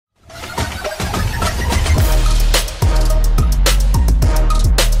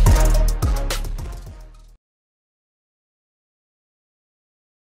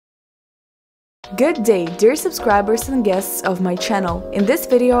Good day, dear subscribers and guests of my channel. In this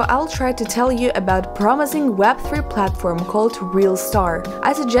video, I'll try to tell you about a promising Web3 platform called ReelStar.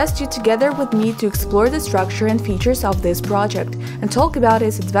 I suggest you together with me to explore the structure and features of this project and talk about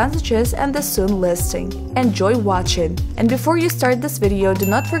its advantages and the soon listing. Enjoy watching! And before you start this video, do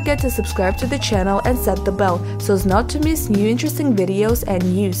not forget to subscribe to the channel and set the bell so as not to miss new interesting videos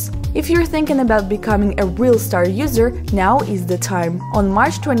and news. If you're thinking about becoming a ReelStar user, now is the time. On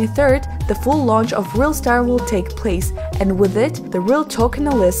March 23rd, the full launch of ReelStar will take place, and with it, the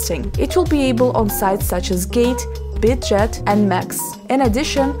ReelToken listing. It will be able on sites such as Gate, Bitget, and Max. In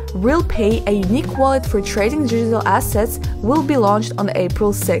addition, ReelPay, a unique wallet for trading digital assets, will be launched on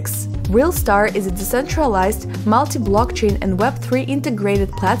April 6. ReelStar is a decentralized, multi-blockchain and Web3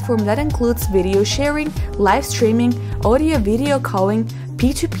 integrated platform that includes video sharing, live streaming, audio-video calling,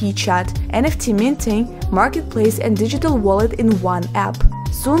 P2P chat, NFT minting, marketplace and digital wallet in one app.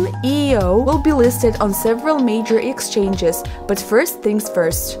 Soon, EEO will be listed on several major exchanges, but first things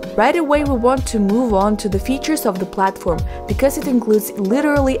first. Right away we want to move on to the features of the platform, because it includes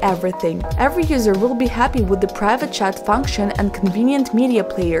literally everything. Every user will be happy with the private chat function and convenient media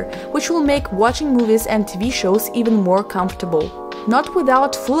player, which will make watching movies and TV shows even more comfortable. Not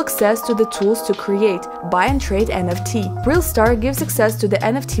without full access to the tools to create, buy and trade NFT. ReelStar gives access to the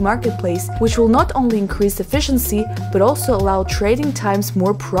NFT marketplace, which will not only increase efficiency, but also allow trading times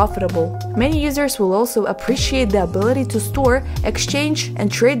more profitable. Many users will also appreciate the ability to store, exchange,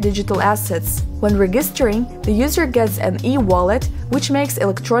 and trade digital assets. When registering, the user gets an e-wallet, which makes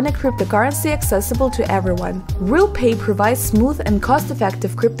electronic cryptocurrency accessible to everyone. ReelPay provides smooth and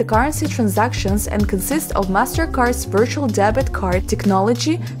cost-effective cryptocurrency transactions and consists of MasterCard's virtual debit card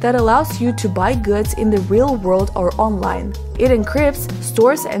technology that allows you to buy goods in the real world or online. It encrypts,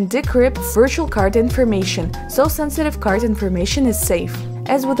 stores and decrypts virtual card information, so sensitive card information is safe.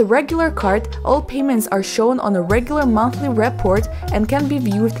 As with a regular card, all payments are shown on a regular monthly report and can be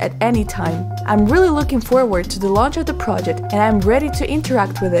viewed at any time. I'm really looking forward to the launch of the project and I'm ready to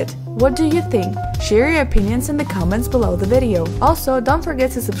interact with it. What do you think? Share your opinions in the comments below the video. Also, don't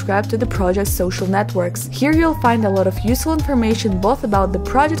forget to subscribe to the project's social networks. Here you'll find a lot of useful information both about the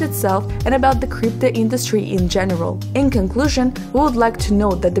project itself and about the crypto industry in general. In conclusion, we would like to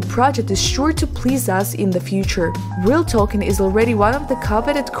note that the project is sure to please us in the future. ReelToken is already one of the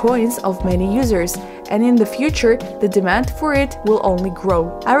coveted coins of many users, and in the future, the demand for it will only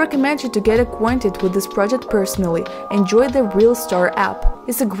grow. I recommend you to get acquainted with this project personally. Enjoy the ReelStar app.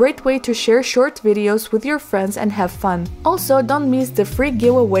 It's a great way to share short videos with your friends and have fun. Also, don't miss the free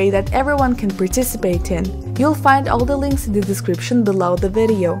giveaway that everyone can participate in. You'll find all the links in the description below the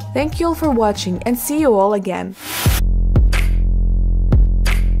video. Thank you all for watching and see you all again.